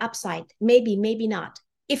to add upside, maybe, maybe not.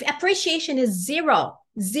 If appreciation is zero,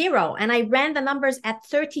 and I ran the numbers at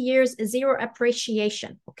 30 years, zero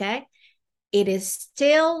appreciation, okay? It is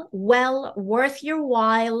still well worth your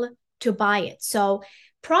while to buy it. So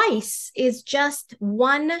price is just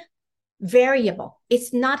one variable.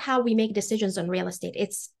 It's not how we make decisions on real estate.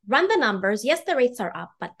 It's run the numbers. Yes, the rates are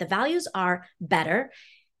up, but the values are better.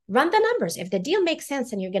 Run the numbers. If the deal makes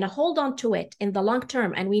sense and you're going to hold on to it in the long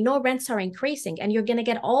term, and we know rents are increasing and you're going to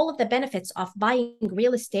get all of the benefits of buying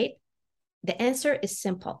real estate, the answer is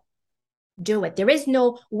simple. Do it. There is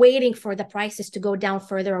no waiting for the prices to go down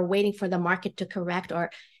further or waiting for the market to correct.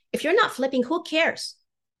 Or if you're not flipping, who cares?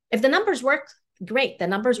 If the numbers work, great. The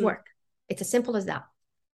numbers work. It's as simple as that.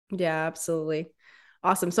 Yeah, absolutely.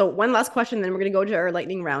 Awesome. So one last question, then we're going to go to our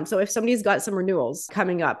lightning round. So if somebody's got some renewals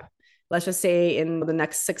coming up, let's just say in the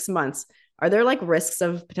next 6 months, are there like risks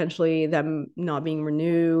of potentially them not being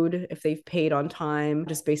renewed if they've paid on time,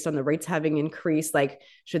 just based on the rates having increased? Like,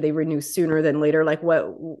 should they renew sooner than later? Like,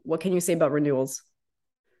 what can you say about renewals?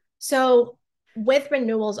 So with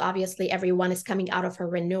renewals, obviously everyone is coming out of a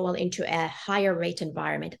renewal into a higher rate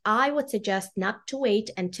environment. I would suggest not to wait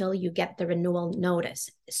until you get the renewal notice.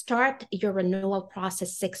 Start your renewal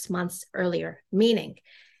process 6 months earlier, meaning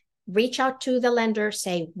reach out to the lender,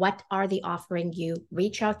 say, what are they offering you?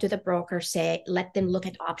 Reach out to the broker, say, let them look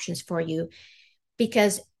at options for you.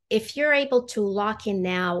 Because if you're able to lock in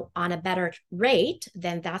now on a better rate,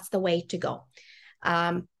 then that's the way to go.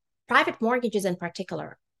 Private mortgages in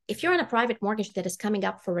particular, if you're on a private mortgage that is coming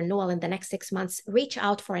up for renewal in the next 6 months, reach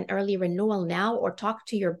out for an early renewal now, or talk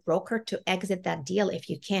to your broker to exit that deal if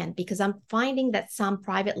you can, because I'm finding that some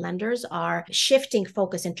private lenders are shifting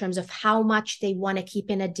focus in terms of how much they want to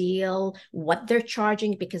keep in a deal, what they're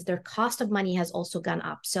charging, because their cost of money has also gone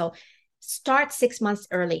up. So start 6 months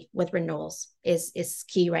early with renewals is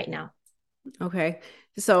key right now. Okay.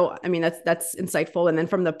 So, I mean, that's insightful. And then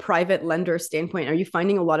from the private lender standpoint, are you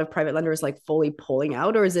finding a lot of private lenders like fully pulling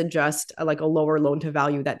out, or is it just like a lower loan to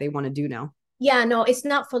value that they want to do now? Yeah, no, it's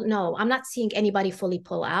not full. No, I'm not seeing anybody fully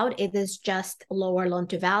pull out. It is just lower loan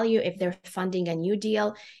to value if they're funding a new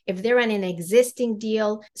deal. If they're in an existing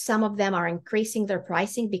deal, some of them are increasing their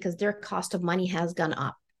pricing because their cost of money has gone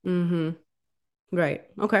up. Mm-hmm. Right.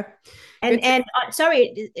 Okay. And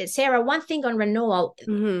sorry, Sarah, one thing on renewal,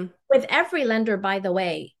 Mm-hmm. with every lender, by the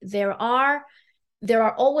way, there are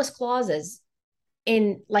always clauses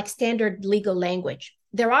in like standard legal language.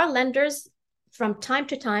 There are lenders from time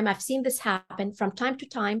to time, I've seen this happen from time to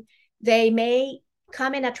time, they may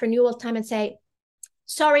come in at renewal time and say,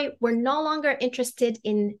 sorry, we're no longer interested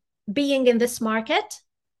in being in this market.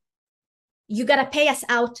 You got to pay us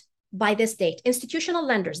out by this date. Institutional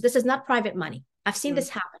lenders, this is not private money. I've seen this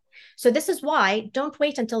happen. So this is why don't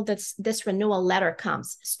wait until this renewal letter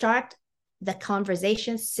comes. Start the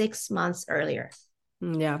conversation 6 months earlier.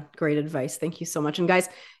 Yeah, great advice. Thank you so much. And guys,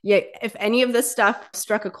 yeah, if any of this stuff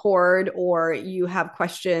struck a chord, or you have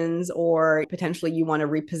questions, or potentially you want to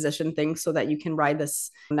reposition things so that you can ride this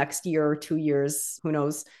next year or 2 years, who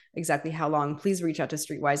knows exactly how long, please reach out to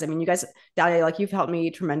Streetwise. I mean, you guys, Dalia, like, you've helped me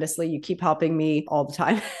tremendously. You keep helping me all the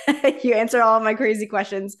time. You answer all of my crazy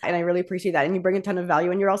questions, and I really appreciate that. And you bring a ton of value,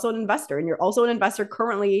 and you're also an investor,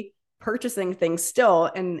 currently purchasing things still,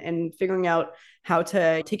 and figuring out how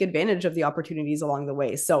to take advantage of the opportunities along the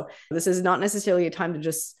way. So this is not necessarily a time to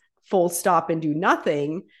just full stop and do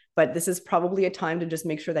nothing, but this is probably a time to just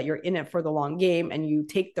make sure that you're in it for the long game, and you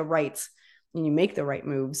take the right and you make the right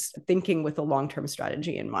moves, thinking with a long-term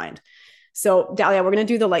strategy in mind. So Dalia, we're going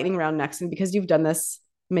to do the lightning round next. And because you've done this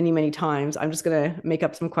many, many times, I'm just going to make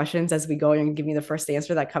up some questions as we go. You're going to give me the first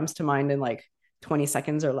answer that comes to mind in like 20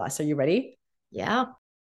 seconds or less. Are you ready? Yeah.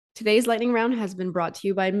 Today's lightning round has been brought to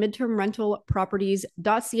you by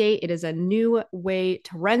midtermrentalproperties.ca. It is a new way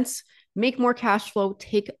to rent, make more cash flow,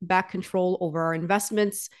 take back control over our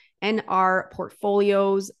investments and our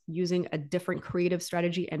portfolios using a different creative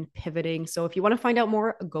strategy and pivoting. So if you want to find out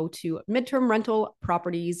more, go to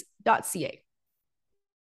midtermrentalproperties.ca.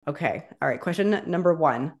 Okay. All right. Question number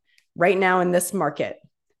one. Right now in this market,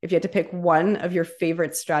 If you had to pick one of your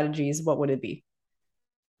favorite strategies, what would it be?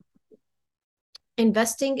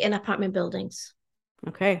 Investing in apartment buildings.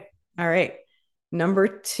 Okay. All right. Number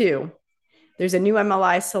 2, there's a new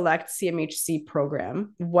MLI Select CMHC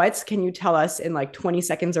program. What can you tell us in like 20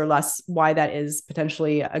 seconds or less why that is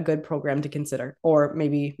potentially a good program to consider, or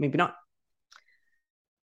maybe not?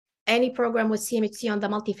 Any program with CMHC on the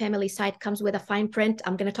multifamily side comes with a fine print.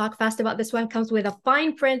 I'm going to talk fast about this one. Comes with a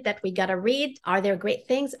fine print that we got to read. Are there great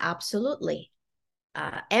things? Absolutely.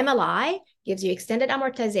 MLI gives you extended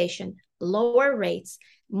amortization, lower rates,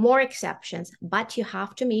 more exceptions, but you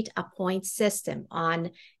have to meet a point system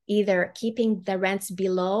on either keeping the rents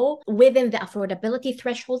below within the affordability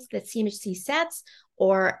thresholds that CMHC sets,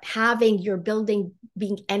 or having your building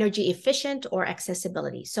being energy efficient or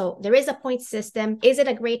accessibility. So there is a point system. Is it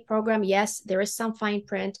a great program? Yes, there is some fine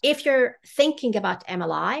print. If you're thinking about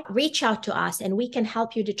MLI, reach out to us and we can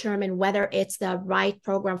help you determine whether it's the right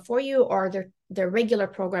program for you or the regular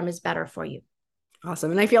program is better for you. Awesome.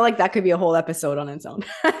 And I feel like that could be a whole episode on its own.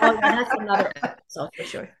 Oh, that's another episode for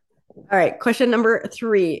sure. All right. Question number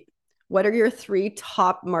 3. What are your 3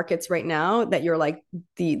 top markets right now that you're like,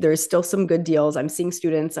 there's still some good deals? I'm seeing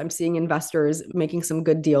students, I'm seeing investors making some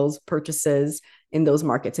good deals, purchases in those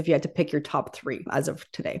markets. If you had to pick your top 3 as of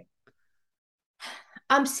today.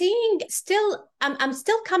 I'm still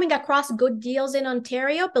coming across good deals in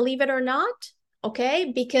Ontario, believe it or not.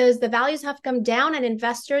 Okay, because the values have come down and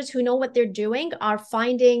investors who know what they're doing are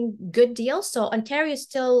finding good deals. So Ontario is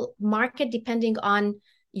still market depending on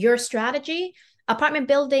your strategy. Apartment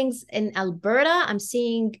buildings in Alberta, I'm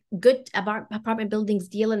seeing good apartment buildings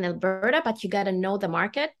deal in Alberta, but you got to know the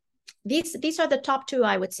market. These are the top 2,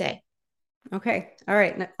 I would say. Okay. All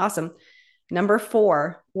right. Awesome. Number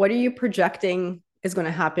 4, what are you projecting is going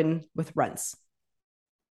to happen with rents?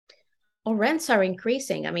 Oh, rents are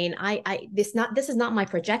increasing. I mean, this is not my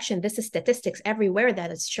projection. This is statistics everywhere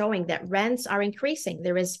that is showing that rents are increasing.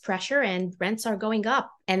 There is pressure and rents are going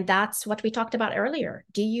up. And that's what we talked about earlier.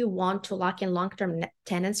 Do you want to lock in long-term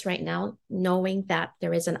tenants right now, knowing that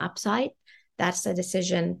there is an upside? That's a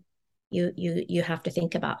decision you have to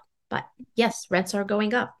think about. But yes, rents are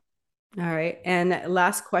going up. All right. And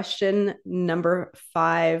last question, number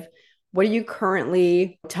 5. What are you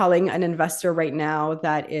currently telling an investor right now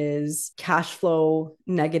that is cash flow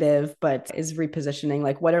negative, but is repositioning?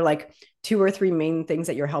 Like, what are like 2 or 3 main things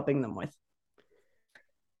that you're helping them with?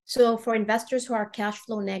 So for investors who are cash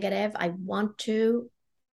flow negative, I want to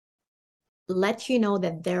let you know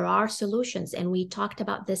that there are solutions. And we talked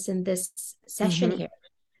about this in this session here.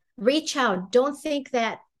 Reach out. Don't think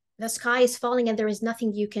that the sky is falling and there is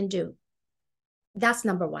nothing you can do. That's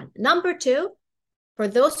number 1. Number 2, for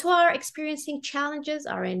those who are experiencing challenges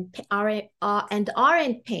are in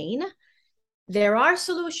pain, there are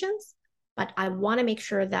solutions, but I want to make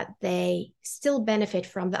sure that they still benefit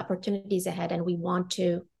from the opportunities ahead, and we want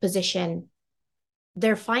to position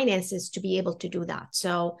their finances to be able to do that.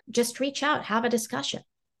 So just reach out, have a discussion.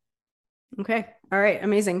 Okay. All right.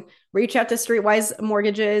 Amazing. Reach out to Streetwise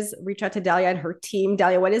Mortgages, reach out to Dalia and her team.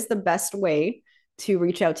 Dalia, what is the best way to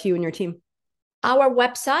reach out to you and your team? Our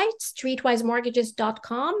website,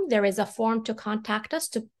 streetwisemortgages.com. There is a form to contact us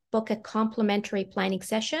to book a complimentary planning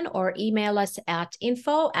session, or email us at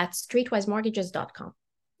info@streetwisemortgages.com.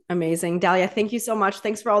 Amazing. Dalia, thank you so much.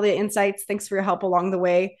 Thanks for all the insights. Thanks for your help along the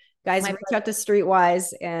way. Guys, reach out to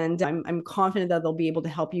Streetwise, and I'm confident that they'll be able to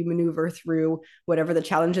help you maneuver through whatever the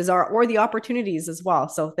challenges are or the opportunities as well.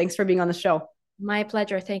 So thanks for being on the show. My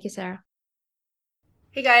pleasure. Thank you, Sarah.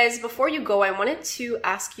 Hey guys, before you go, I wanted to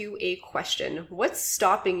ask you a question. What's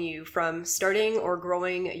stopping you from starting or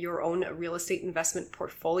growing your own real estate investment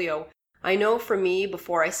portfolio? I know for me,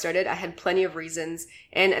 before I started, I had plenty of reasons,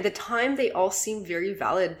 and at the time they all seemed very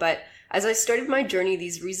valid, but as I started my journey,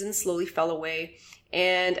 these reasons slowly fell away,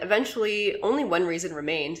 and eventually only one reason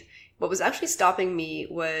remained. What was actually stopping me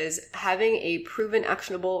was having a proven,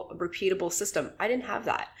 actionable, repeatable system. I didn't have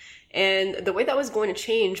that. And the way that was going to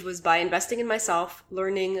change was by investing in myself,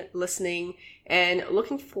 learning, listening, and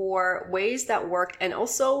looking for ways that worked, and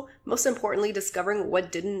also, most importantly, discovering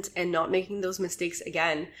what didn't and not making those mistakes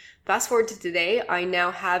again. Fast forward to today, I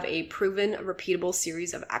now have a proven, repeatable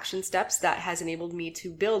series of action steps that has enabled me to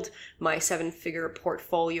build my 7-figure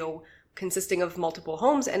portfolio consisting of multiple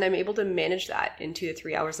homes, and I'm able to manage that in 2 to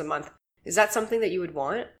 3 hours a month. Is that something that you would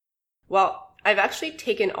want? Well, I've actually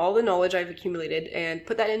taken all the knowledge I've accumulated and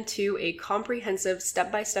put that into a comprehensive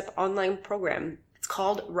step-by-step online program. It's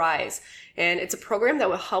called Rise, and it's a program that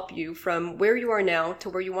will help you from where you are now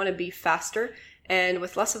to where you want to be faster and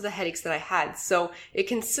with less of the headaches that I had. So it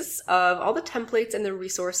consists of all the templates and the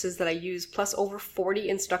resources that I use, plus over 40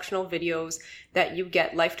 instructional videos that you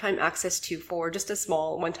get lifetime access to for just a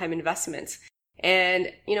small one-time investment.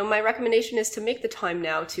 And, my recommendation is to make the time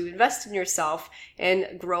now to invest in yourself and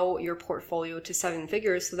grow your portfolio to 7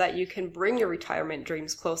 figures so that you can bring your retirement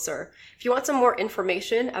dreams closer. If you want some more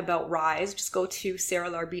information about Rise, just go to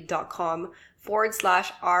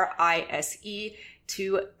sarahlarby.com/RISE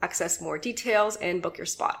to access more details and book your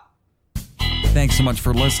spot. Thanks so much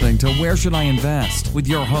for listening to Where Should I Invest with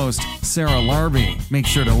your host, Sarah Larby. Make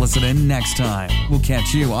sure to listen in next time. We'll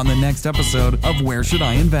catch you on the next episode of Where Should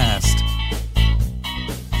I Invest?